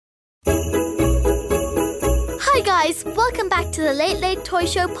Hi guys, welcome back to the Late Late Toy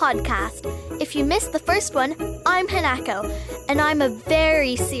Show podcast. If you missed the first one, I'm Hanako, and I'm a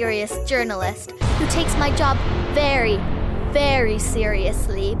very serious journalist who takes my job very, very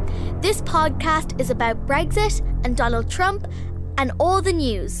seriously. This podcast is about Brexit and Donald Trump and all the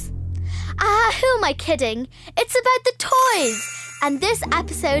news. Who am I kidding? It's about the toys, and this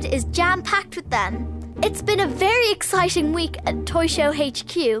episode is jam-packed with them. It's been a very exciting week at Toy Show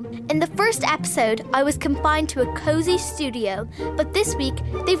HQ. In the first episode, I was confined to a cozy studio, but this week,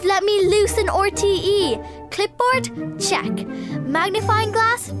 they've let me loose in RTE. Clipboard? Check. Magnifying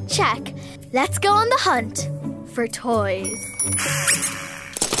glass? Check. Let's go on the hunt for toys.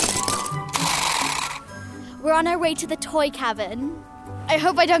 We're on our way to the toy cabin. I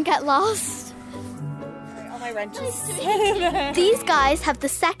hope I don't get lost. All my wrenches. These guys have the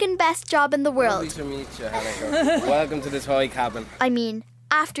second best job in the world. Lovely to meet you, Hanako. Welcome to the toy cabin. I mean,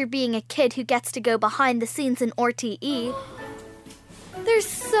 after being a kid who gets to go behind the scenes in RTE. There's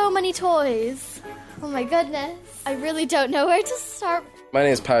so many toys. Oh my goodness. I really don't know where to start. My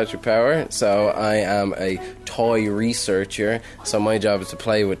name is Patrick Power, so I am a toy researcher. So my job is to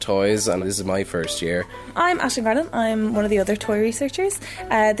play with toys, and this is my first year. I'm Aisling Garland. I'm one of the other toy researchers.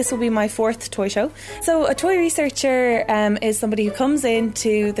 This will be my fourth toy show. So a toy researcher is somebody who comes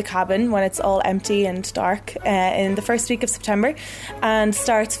into the cabin when it's all empty and dark in the first week of September and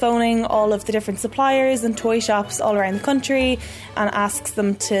starts phoning all of the different suppliers and toy shops all around the country and asks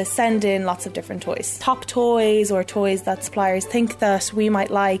them to send in lots of different toys. Top toys or toys that suppliers think that we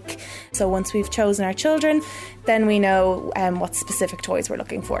might like. So once we've chosen our children, then we know what specific toys we're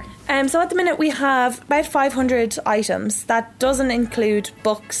looking for. So at the minute we have about 500 items. That doesn't include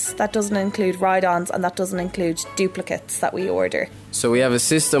books, that doesn't include ride-ons, and that doesn't include duplicates that we order. So we have a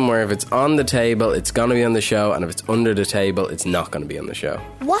system where if it's on the table, it's going to be on the show, and if it's under the table, it's not going to be on the show.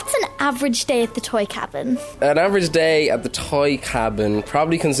 What's an average day at the toy cabin? An average day at the toy cabin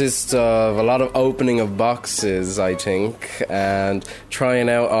probably consists of a lot of opening of boxes, I think, and trying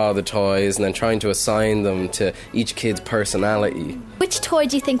out all the toys and then trying to assign them to each kid's personality. Which toy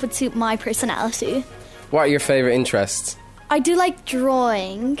do you think would suit my personality? What are your favourite interests? I do like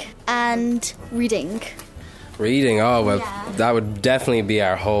drawing and reading. Reading? Oh, well, That would definitely be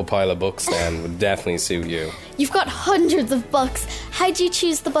our whole pile of books then. Would definitely suit you. You've got hundreds of books. How do you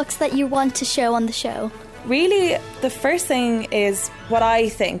choose the books that you want to show on the show? Really, the first thing is what I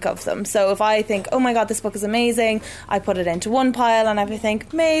think of them. So if I think, oh my god, this book is amazing, I put it into one pile, and if I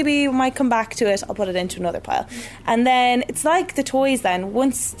think maybe we might come back to it, I'll put it into another pile. And then it's like the toys then.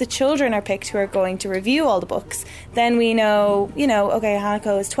 Once the children are picked who are going to review all the books, then we know, okay,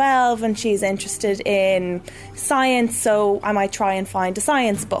 Hanako is 12 and she's interested in science, so I might try and find a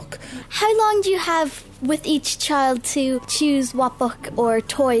science book. How long do you have with each child to choose what book or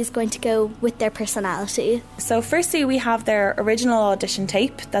toy is going to go with their personality? So firstly, we have their original audition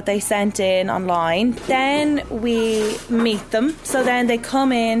tape that they sent in online. Then we meet them. So then they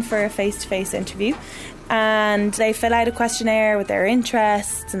come in for a face-to-face interview and they fill out a questionnaire with their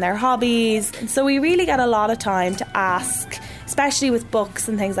interests and their hobbies. So we really get a lot of time to ask, especially with books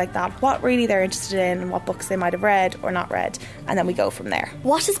and things like that, what really they're interested in and what books they might have read or not read, and then we go from there.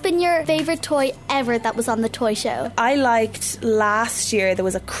 What has been your favourite toy ever that was on the toy show? I liked last year, there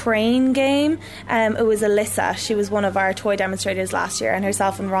was a crane game. It was Alyssa, she was one of our toy demonstrators last year, and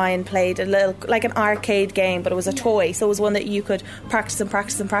herself and Ryan played a little, like an arcade game, but it was a toy, so it was one that you could practice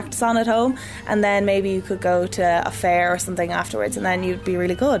on at home, and then maybe you could go to a fair or something afterwards, and then you'd be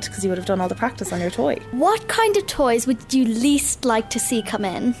really good because you would have done all the practice on your toy. What kind of toys would you least like to see come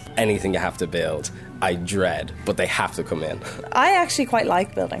in? Anything you have to build, I dread, but they have to come in. I actually quite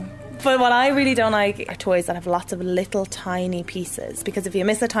like building. But what I really don't like are toys that have lots of little tiny pieces, because if you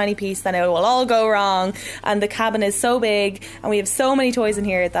miss a tiny piece then it will all go wrong, and the cabin is so big and we have so many toys in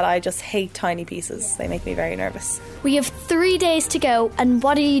here that I just hate tiny pieces. They make me very nervous. We have 3 days to go, and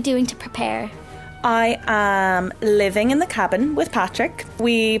what are you doing to prepare? I am living in the cabin with Patrick.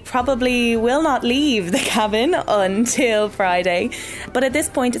 We probably will not leave the cabin until Friday. But at this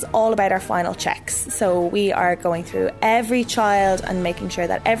point, it's all about our final checks. So we are going through every child and making sure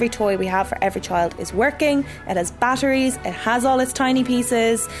that every toy we have for every child is working, it has batteries, it has all its tiny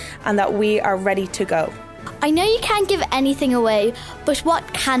pieces, and that we are ready to go. I know you can't give anything away, but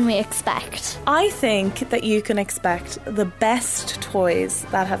what can we expect? I think that you can expect the best toys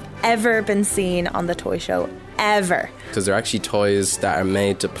that have ever been seen on the toy show, ever. Because they're actually toys that are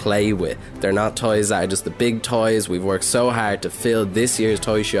made to play with. They're not toys that are just the big toys. We've worked so hard to fill this year's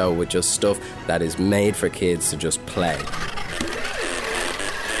toy show with just stuff that is made for kids to just play.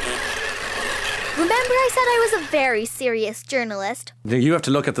 Remember I said I was was a very serious journalist. You have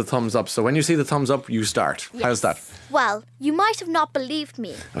to look at the thumbs up. So when you see the thumbs up, you start. Yes. How's that? Well, you might have not believed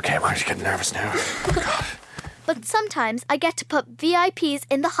me, Okay, why are you getting nervous now? Oh, God. but sometimes I get to put VIPs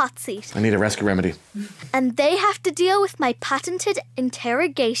in the hot seat, I need a rescue remedy. and they have to deal with my patented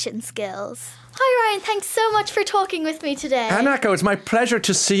interrogation skills. Hi Ryan, thanks so much for talking with me today. Hanako, it's my pleasure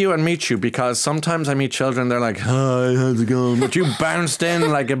to see you and meet you, because sometimes I meet children, they're like, hi, how's it going? But you bounced in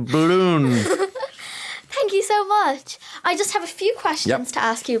like a balloon. Thank you so much. I just have a few questions to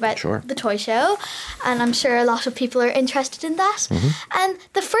ask you about the toy show, and I'm sure a lot of people are interested in that. And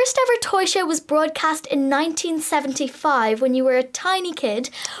the first ever toy show was broadcast in 1975 when you were a tiny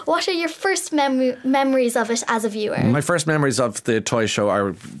kid. What are your first memories of it as a viewer? My first memories of the toy show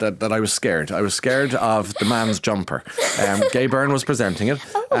are that I was scared. I was scared of the man's jumper. Gay Byrne was presenting it,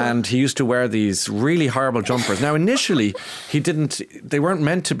 and he used to wear these really horrible jumpers. Now, initially, they weren't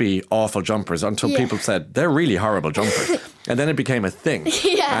meant to be awful jumpers until people said, they're really horrible jumpers. And then it became a thing.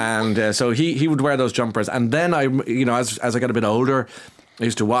 And so he would wear those jumpers. And then as I got a bit older, I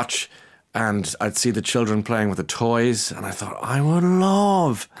used to watch, and I'd see the children playing with the toys, and I thought, I would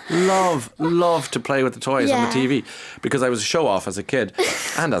love to play with the toys on the TV, because I was a show-off as a kid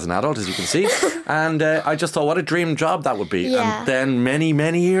and as an adult, as you can see. And I just thought, what a dream job that would be. And then many,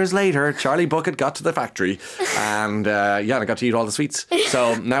 many years later, Charlie Bucket got to the factory, and I got to eat all the sweets.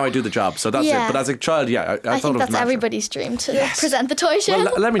 So now I do the job. So that's it. But as a child, I thought think it was that's natural. Everybody's dream to present the toy show.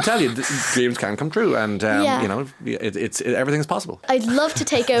 Well, let me tell you, dreams can come true, and everything's possible. I'd love to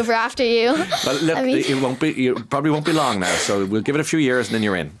take over after you. But look, it probably won't be long now, so we'll give it a few years and then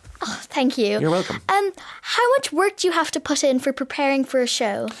you're in. Oh, thank you. You're welcome. How much work do you have to put in for preparing for a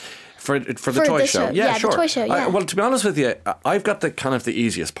show? For the toy show? Yeah, sure. The toy show, Well, to be honest with you, I've got the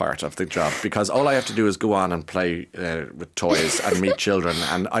easiest part of the job, because all I have to do is go on and play with toys and meet children,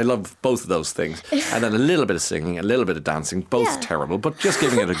 and I love both of those things. And then a little bit of singing, a little bit of dancing, both terrible, but just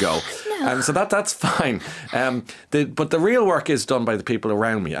giving it a go. And so that's fine. But the real work is done by the people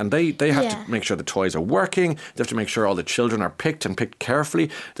around me, and they have to make sure the toys are working. They have to make sure all the children are picked carefully.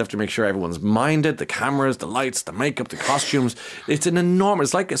 They have to make sure everyone's minded, the cameras, the lights, the makeup, the costumes.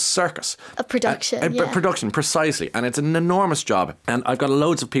 It's like a circus. A production, Production, precisely. And it's an enormous job. And I've got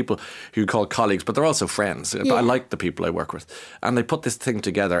loads of people who you call colleagues, but they're also friends. Yeah. I like the people I work with. And they put this thing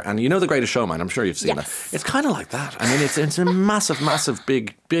together. And you know The Greatest Showman, I'm sure you've seen it. It's kind of like that. I mean, it's a massive,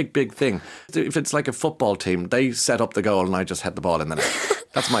 big thing. If it's like a football team, they set up the goal and I just head the ball in the net.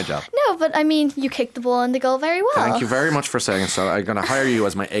 That's my job. No, but I mean, you kicked the ball in the goal very well. Thank you very much for saying so. I'm going to hire you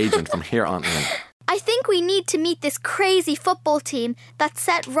as my agent from here on in. I think we need to meet this crazy football team that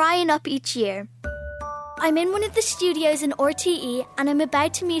set Ryan up each year. I'm in one of the studios in RTE, and I'm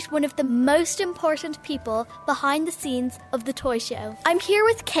about to meet one of the most important people behind the scenes of the toy show. I'm here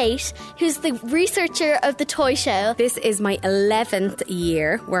with Kate, who's the researcher of the toy show. This is my 11th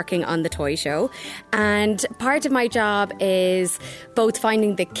year working on the toy show, and part of my job is both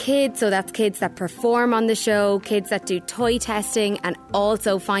finding the kids, so that's kids that perform on the show, kids that do toy testing, and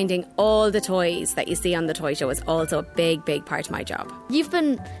also finding all the toys that you see on the toy show is also a big part of my job. You've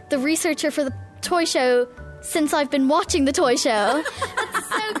been the researcher for the toy show since I've been watching the toy show. That's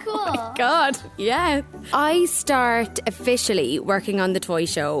so cool. Oh my God, yeah. I start officially working on the toy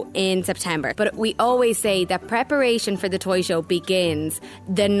show in September, but we always say that preparation for the toy show begins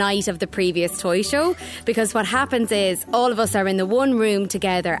the night of the previous toy show, because what happens is all of us are in the one room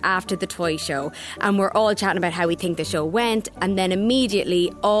together after the toy show, and we're all chatting about how we think the show went, and then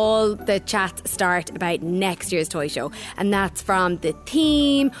immediately all the chats start about next year's toy show, and that's from the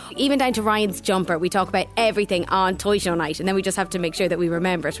theme, even down to Ryan's jumper. We talk about everything on toy show night, and then we just have to make sure that we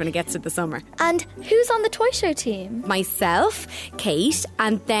remember it when it gets to the summer. And who's on the toy show team? Myself, Kate,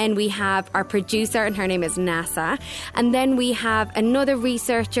 and then we have our producer, and her name is Nasa, and then we have another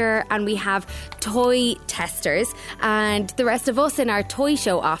researcher, and we have toy testers, and the rest of us in our toy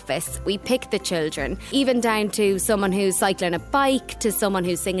show office, we pick the children, even down to someone who's cycling a bike, to someone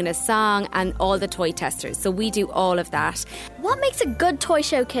who's singing a song, and all the toy testers. So we do all of that. What makes a good toy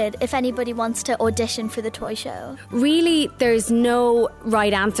show kid if anybody wants to audition for the toy show? Really, there's no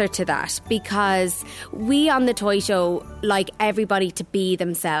right answer to that, because we on the toy show like everybody to be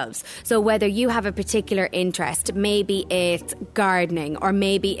themselves. So whether you have a particular interest, maybe it's gardening, or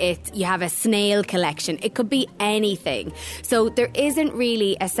maybe it's you have a snail collection, it could be anything. So there isn't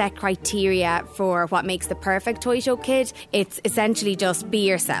really a set criteria for what makes the perfect toy show kid. It's essentially just be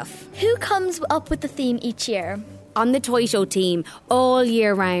yourself. Who comes up with the theme each year? On the toy show team, all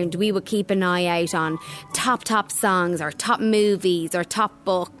year round, we would keep an eye out on top songs or top movies or top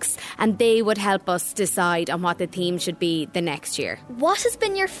books, and they would help us decide on what the theme should be the next year. What has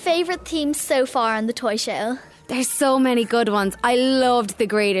been your favourite theme so far on the toy show? There's so many good ones. I loved The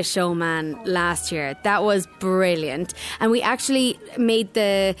Greatest Showman last year. That was brilliant. And we actually made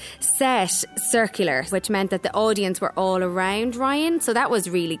the set circular, which meant that the audience were all around Ryan. So that was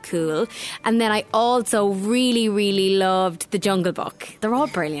really cool. And then I also really, really loved The Jungle Book. They're all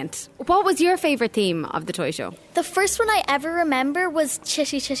brilliant. What was your favourite theme of the toy show? The first one I ever remember was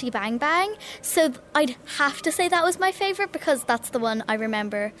Chitty Chitty Bang Bang. So I'd have to say that was my favourite because that's the one I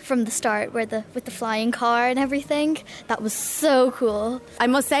remember from the start with the flying car and everything. That was so cool. I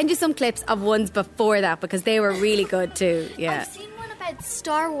must send you some clips of ones before that because they were really good too. Yeah. I've seen one about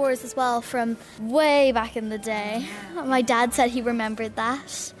Star Wars as well from way back in the day. My dad said he remembered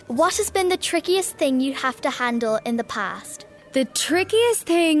that. What has been the trickiest thing you have to handle in the past? The trickiest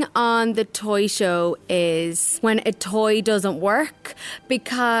thing on the toy show is when a toy doesn't work,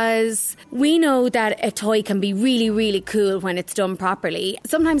 because we know that a toy can be really, really cool when it's done properly.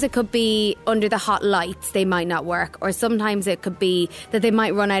 Sometimes it could be under the hot lights, they might not work, or sometimes it could be that they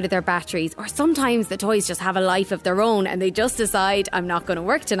might run out of their batteries, or sometimes the toys just have a life of their own and they just decide, I'm not going to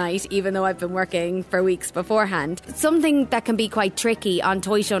work tonight, even though I've been working for weeks beforehand. Something that can be quite tricky on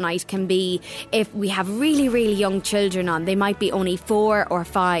toy show night can be if we have really, really young children on. They might be only 4 or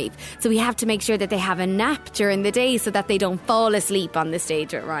 5, so we have to make sure that they have a nap during the day so that they don't fall asleep on the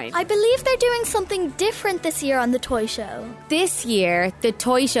stage with Ryan. I believe they're doing something different this year on the toy show. This year, the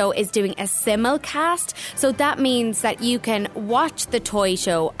toy show is doing a simulcast, so that means that you can watch the toy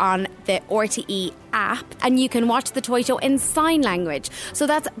show on the RTE app and you can watch the toy show in sign language. So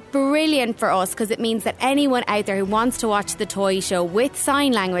that's brilliant for us because it means that anyone out there who wants to watch the toy show with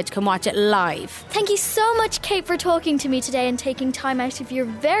sign language can watch it live. Thank you so much, Kate, for talking to me today and taking time out of your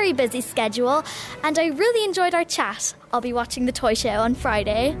very busy schedule. And I really enjoyed our chat. I'll be watching the toy show on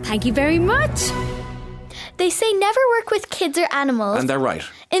Friday. Thank you very much. They say never work with kids or animals. And they're right.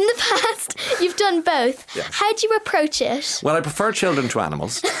 In the past, you've done both. Yes. How do you approach it? Well, I prefer children to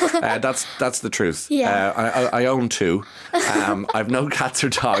animals. That's the truth. Yeah. I own 2. I've no cats or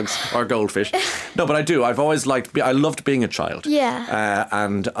dogs or goldfish. No, but I do. I've always I loved being a child. Yeah.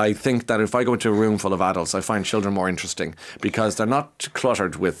 And I think that if I go into a room full of adults, I find children more interesting because they're not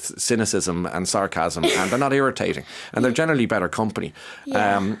cluttered with cynicism and sarcasm and they're not irritating. And they're generally better company.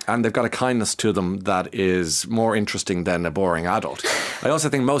 Yeah. And they've got a kindness to them that is more interesting than a boring adult. I also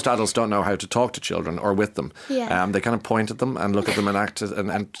think most adults don't know how to talk to children or with them. Yeah. They kind of point at them and look at them and act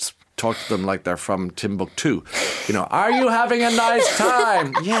and talk to them like they're from Timbuktu. You know, are you having a nice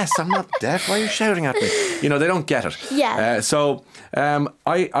time? Yes, I'm not deaf. Why are you shouting at me? You know, they don't get it. Yeah.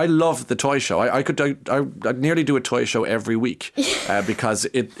 I love the toy show. I'd nearly do a toy show every week because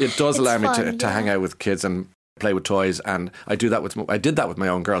it does allow me to hang out with kids and play with toys, and I did that with my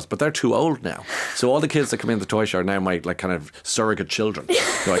own girls, but they're too old now. So all the kids that come in the toy show are now my kind of surrogate children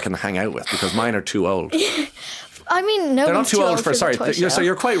who I can hang out with because mine are too old. I mean, no, they're not too old for. Sorry, so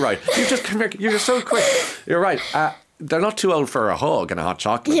you're quite right. You're so quick. You're right. They're not too old for a hug and a hot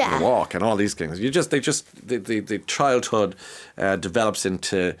chocolate and a walk and all these things. The childhood develops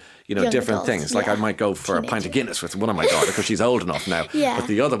into Young different adults, things. Like I might go for a pint of Guinness with one of my daughters because she's old enough now. Yeah. But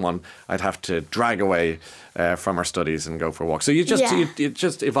the other one, I'd have to drag away from her studies and go for a walk. So it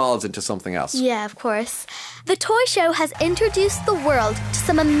just evolves into something else. Yeah, of course. The toy show has introduced the world to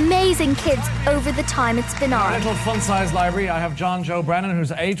some amazing kids over the time it's been on. Little fun-sized library. I have John Joe Brennan,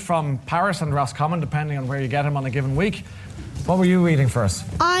 who's 8 from Paris and Roscommon, depending on where you get him on a given week. What were you reading for us?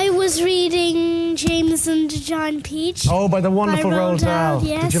 I was reading James and the Giant Peach. Oh, by the wonderful by Roald Dahl.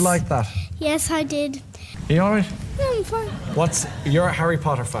 Yes. Did you like that? Yes, I did. Are you all right? Yeah, I'm fine. You're a Harry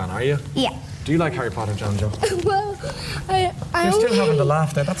Potter fan, are you? Yeah. Do you like Harry Potter, John Joe? Well, You're still having the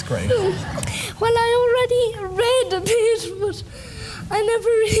laugh there. That's great. Well, I already read a bit, but I never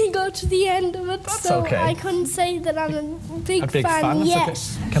really got to the end of it. That's so okay. I couldn't say that I'm a big Fan? That's yet.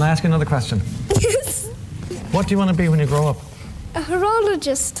 okay. Can I ask you another question? Yes. What do you want to be when you grow up? A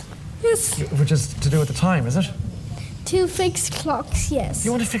horologist. Yes. Which is to do with the time, is it? To fix clocks, yes.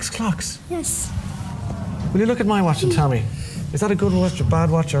 You want to fix clocks? Yes. Will you look at my watch and tell me, is that a good watch or bad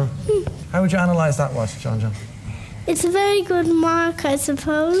watch, or how would you analyse that watch, John Joe? It's a very good mark, I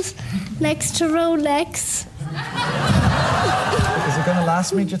suppose, next to Rolex. Is it going to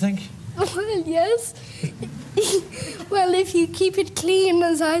last me, do you think? Well, yes. Well, if you keep it clean,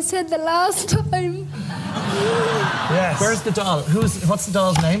 as I said the last time. Yes. Where's the doll? What's the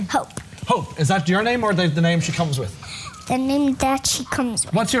doll's name? Hope. Hope. Is that your name or the name she comes with? The name that she comes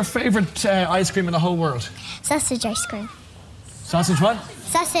with. What's your favourite ice cream in the whole world? Sausage ice cream. Sausage what?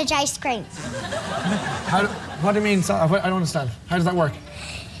 Sausage ice cream. What do you mean? I don't understand. How does that work?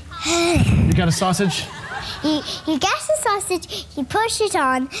 You get a sausage You get a sausage, you push it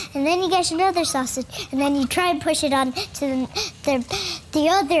on, and then you get another sausage, and then you try and push it on to the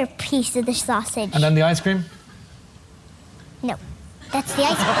other piece of the sausage. And then the ice cream? No, that's the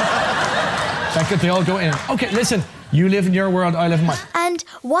ice cream. That good, they all go in. Okay, listen, you live in your world, I live in mine. And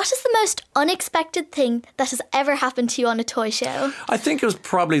what is the most unexpected thing that has ever happened to you on a toy show? I think it was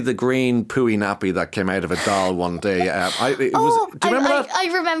probably the green pooey nappy that came out of a doll one day. Do you remember that?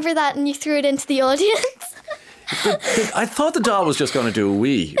 I remember that, and you threw it into the audience. I thought the doll was just going to do a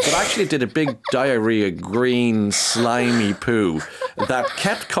wee, but actually it did a big diarrhea green slimy poo that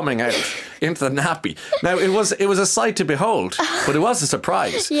kept coming out into the nappy. Now it was a sight to behold, but it was a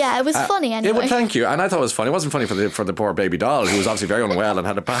surprise. Yeah, it was funny anyway. Thank you, and I thought it was funny. It wasn't funny for the poor baby doll, who was obviously very unwell and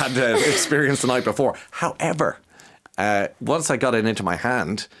had a bad experience the night before. However, once I got it into my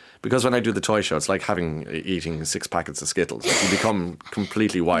hand, because when I do the toy show, it's like eating 6 packets of Skittles. Like, you become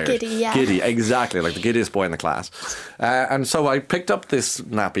completely wired. Giddy, yeah. Giddy, exactly, like the giddiest boy in the class. And so I picked up this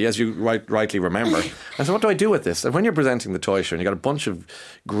nappy, as you rightly remember. And so what do I do with this? And when you're presenting the toy show and you got a bunch of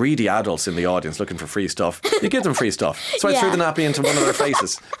greedy adults in the audience looking for free stuff, you give them free stuff. So I threw the nappy into one of their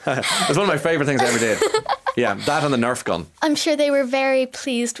faces. It's one of my favourite things I ever did. Yeah, that and the Nerf gun. I'm sure they were very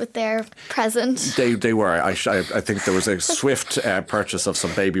pleased with their present. They were. I think there was a swift purchase of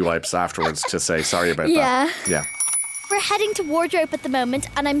some baby wipes afterwards to say sorry about that. Yeah. We're heading to wardrobe at the moment,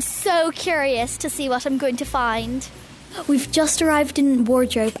 and I'm so curious to see what I'm going to find. We've just arrived in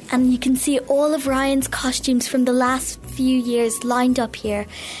wardrobe, and you can see all of Ryan's costumes from the last few years lined up here.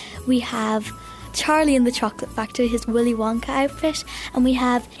 We have Charlie in the Chocolate Factory, his Willy Wonka outfit, and we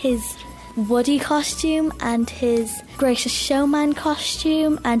have his Woody costume and his Greatest Showman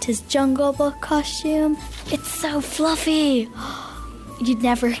costume and his Jungle Book costume. It's so fluffy. You'd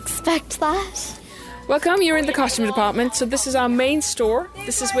never expect that. Welcome, you're in the costume department. So this is our main store.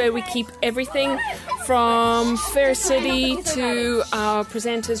 This is where we keep everything from Fair City to our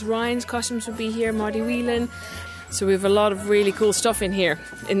presenters. Ryan's costumes will be here, Marty Whelan. So we have a lot of really cool stuff in here,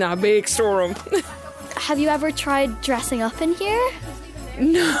 in our big storeroom. Have you ever tried dressing up in here?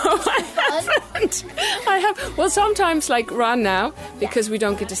 No, I haven't. I have. Well, sometimes, like Ron now, because we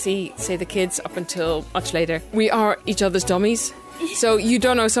don't get to see, say, the kids up until much later, we are each other's dummies. So you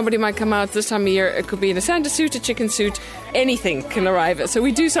don't know, somebody might come out this time of year. It could be in a Santa suit, a chicken suit, anything can arrive. So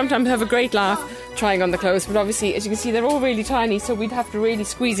we do sometimes have a great laugh trying on the clothes, but obviously, as you can see, they're all really tiny, so we'd have to really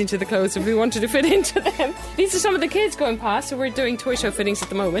squeeze into the clothes if we wanted to fit into them. These are some of the kids going past, so we're doing toy show fittings at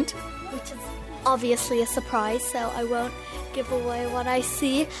the moment. Which is obviously a surprise, so I won't give away what I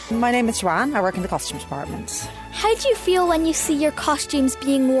see. My name is Joanne. I work in the costume department. How do you feel when you see your costumes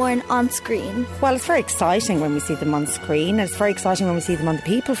being worn on screen? Well, it's very exciting when we see them on screen. It's very exciting when we see them on the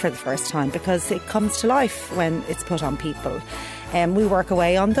people for the first time, because it comes to life when it's put on people. We work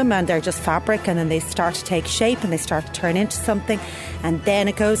away on them, and they're just fabric, and then they start to take shape and they start to turn into something, and then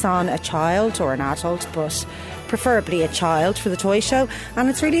it goes on a child or an adult, but preferably a child for the toy show. And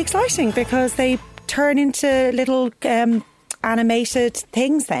it's really exciting because they turn into little animated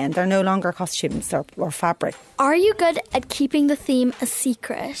things then. They're no longer costumes or fabric. Are you good at keeping the theme a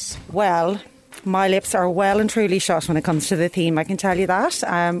secret? Well, my lips are well and truly shut when it comes to the theme, I can tell you that.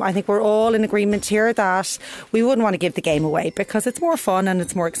 I think we're all in agreement here that we wouldn't want to give the game away, because it's more fun and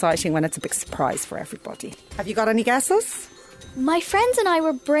it's more exciting when it's a big surprise for everybody. Have you got any guesses? My friends and I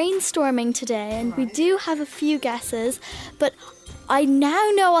were brainstorming today, and we do have a few guesses, but I now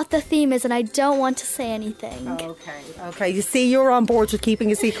know what the theme is and I don't want to say anything. Okay. You see, you're on board with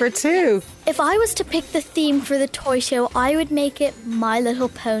keeping a secret too. If I was to pick the theme for the toy show, I would make it My Little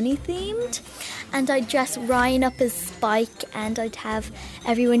Pony themed. And I'd dress Ryan up as Spike, and I'd have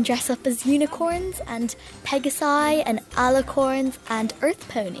everyone dress up as unicorns and Pegasi and alicorns and earth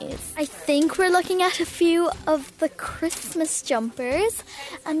ponies. I think we're looking at a few of the Christmas jumpers,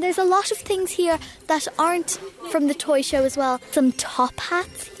 and there's a lot of things here that aren't from the toy show as well. Some top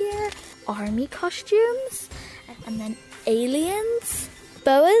hats here, army costumes, and then aliens,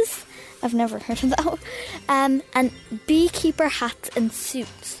 boas. I've never heard of that one. And beekeeper hats and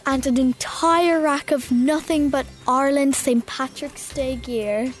suits. And an entire rack of nothing but Ireland St. Patrick's Day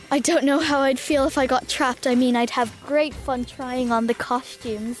gear. I don't know how I'd feel if I got trapped. I mean, I'd have great fun trying on the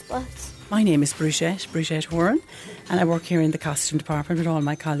costumes, but... My name is Bridget Warren, and I work here in the costume department with all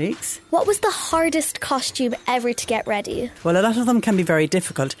my colleagues. What was the hardest costume ever to get ready? Well, a lot of them can be very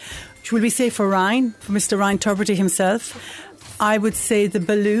difficult. Will we say for Ryan, for Mr. Ryan Tuberty himself? I would say the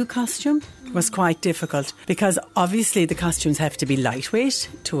Baloo costume was quite difficult because obviously the costumes have to be lightweight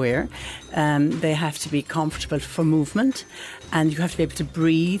to wear. They have to be comfortable for movement, and you have to be able to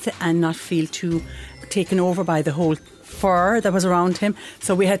breathe and not feel too taken over by the whole fur that was around him.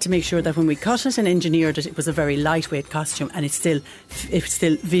 So we had to make sure that when we cut it and engineered it, it was a very lightweight costume and it still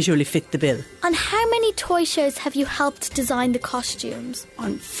visually fit the bill. On how many toy shows have you helped design the costumes?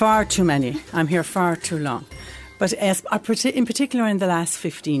 On far too many. I'm here far too long. But in particular in the last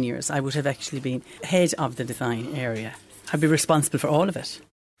 15 years, I would have actually been head of the design area. I'd be responsible for all of it.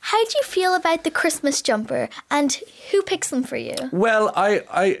 How do you feel about the Christmas jumper, and who picks them for you? Well,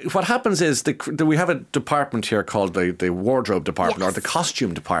 what happens is we have a department here called the wardrobe department, or the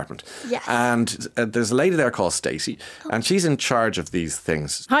costume department. Yes. And there's a lady there called Stacey, and she's in charge of these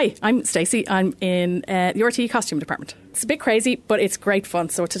things. Hi, I'm Stacey. I'm in the RTE costume department. It's a bit crazy, but it's great fun.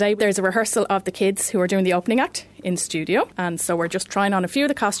 So today there's a rehearsal of the kids who are doing the opening act in studio, and so we're just trying on a few of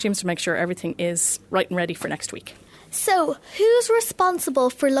the costumes to make sure everything is right and ready for next week. So, who's responsible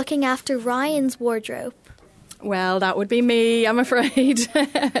for looking after Ryan's wardrobe? Well, that would be me, I'm afraid.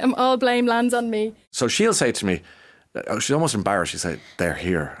 All blame lands on me. So she'll say to me, she's almost embarrassed, she'll say, they're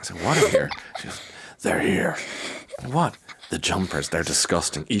here. I said, what are here? She goes, they're here. What? The jumpers, they're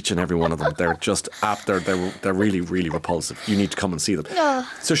disgusting. Each and every one of them. They're just they're really, really repulsive. You need to come and see them.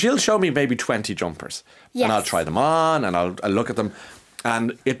 So she'll show me maybe 20 jumpers. Yes. And I'll try them on and I'll look at them.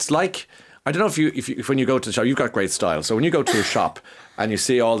 And it's like, I don't know if when you go to the show, you've got great style. So when you go to a shop and you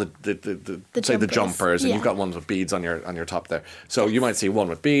see all the jumpers, and you've got ones with beads on your top there. So you might see one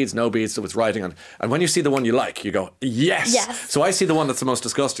with beads, no beads, so it's writing on. And when you see the one you like, you go, yes. So I see the one that's the most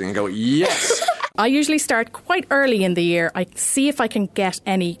disgusting and go, yes. I usually start quite early in the year. I see if I can get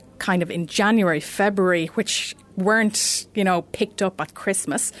any kind of in January, February, which weren't, picked up at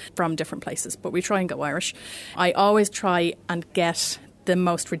Christmas from different places. But we try and go Irish. I always try and get the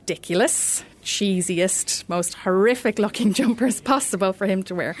most ridiculous, cheesiest, most horrific looking jumpers possible for him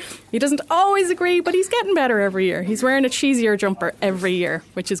to wear. He doesn't always agree, but he's getting better every year. He's wearing a cheesier jumper every year,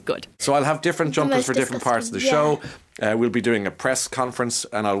 which is good. So I'll have different jumpers for different parts of the show. We'll be doing a press conference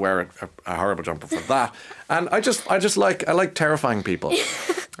and I'll wear a horrible jumper for that. And I like terrifying people.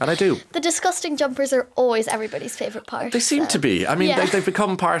 And I do. The disgusting jumpers are always everybody's favourite part. They seem to be. I mean, they've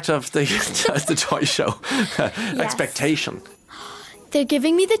become part of the toy show expectation. They're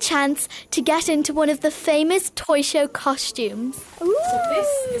giving me the chance to get into one of the famous toy show costumes. Ooh. So this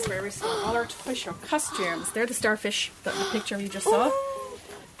is where we saw all our toy show costumes. They're the starfish, the picture you just saw.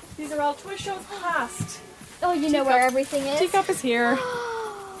 These are all toy shows past. Oh, you know where everything is? Teacup is here.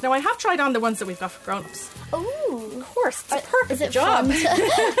 Now, I have tried on the ones that we've got for grown-ups. Oh, of course. It's a perfect job.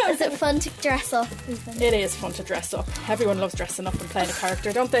 Is it fun to dress up? It is fun to dress up. Everyone loves dressing up and playing a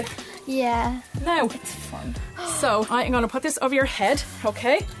character, don't they? Yeah. Now, it's fun. So, I'm going to put this over your head,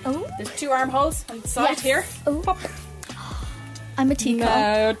 okay? Oh. There's 2 armholes on the side here. Oh. Pop. I'm a teacup.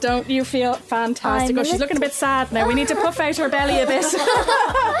 No, don't you feel fantastic? She's looking a bit sad now. We need to puff out her belly a bit.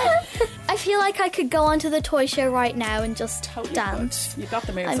 I feel like I could go onto the toy show right now and just dance. You've got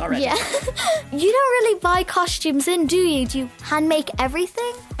the moves already. Yeah. You don't really buy costumes in, do you? Do you hand make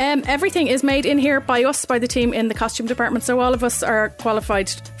everything? Everything is made in here by us, by the team in the costume department. So all of us are qualified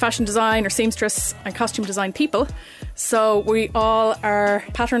fashion design or seamstress and costume design people. So we all are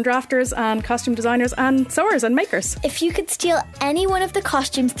pattern drafters and costume designers and sewers and makers. If you could steal any one of the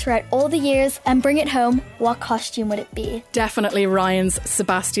costumes throughout all the years and bring it home, what costume would it be? Definitely Ryan's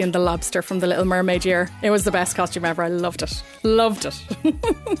Sebastian the Lobster from The Little Mermaid year. It was the best costume ever. I loved it. Loved it.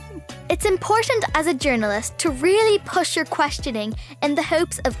 It's important as a journalist to really push your questioning in the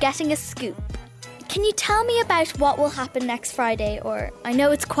hopes of getting a scoop. Can you tell me about what will happen next Friday? Or I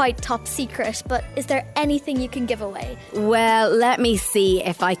know it's quite top secret, but is there anything you can give away? Well, let me see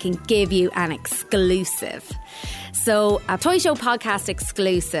if I can give you an exclusive. So, a Toy Show podcast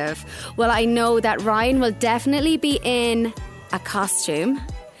exclusive. Well, I know that Ryan will definitely be in a costume.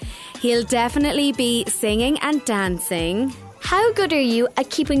 He'll definitely be singing and dancing. How good are you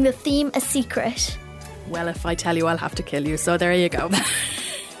at keeping the theme a secret? Well, if I tell you, I'll have to kill you. So there you go.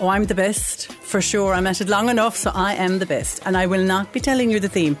 Oh, I'm the best, for sure. I'm at it long enough, so I am the best. And I will not be telling you the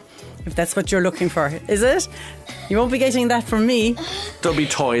theme, if that's what you're looking for. Is it? You won't be getting that from me. There'll be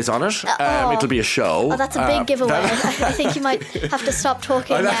toys on it. It'll be a show. Oh, that's a big giveaway. I think you might have to stop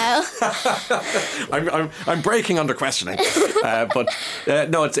talking now. I'm breaking under questioning. But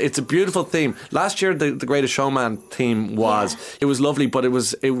no, it's a beautiful theme. Last year, the Greatest Showman theme it was lovely, but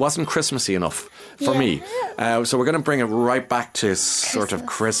it wasn't Christmassy enough for me. So we're going to bring it right back to sort of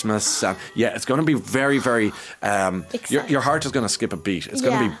Christmas. It's going to be very, very... your heart is going to skip a beat. It's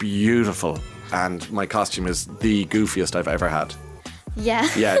going to be beautiful. beautiful, and my costume is the goofiest I've ever had. Yeah.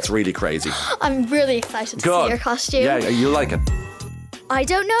 Yeah, it's really crazy. I'm really excited to see your costume. Yeah, you'll like it. I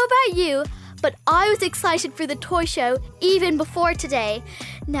don't know about you, but I was excited for the toy show even before today.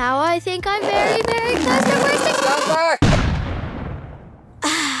 Now I think I'm very, very close to bursting. Stand back!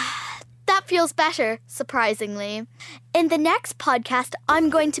 That feels better, surprisingly. In the next podcast, I'm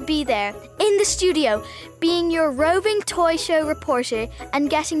going to be there, in the studio, being your roving toy show reporter and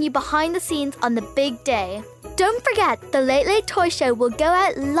getting you behind the scenes on the big day. Don't forget, the Late Late Toy Show will go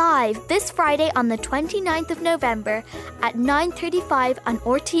out live this Friday on the 29th of November at 9:35 on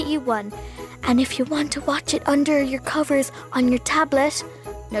RTE1. And if you want to watch it under your covers on your tablet,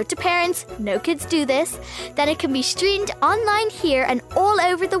 note to parents, no kids do this, then it can be streamed online here and all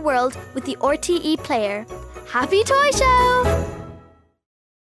over the world with the RTE player. Happy Toy Show!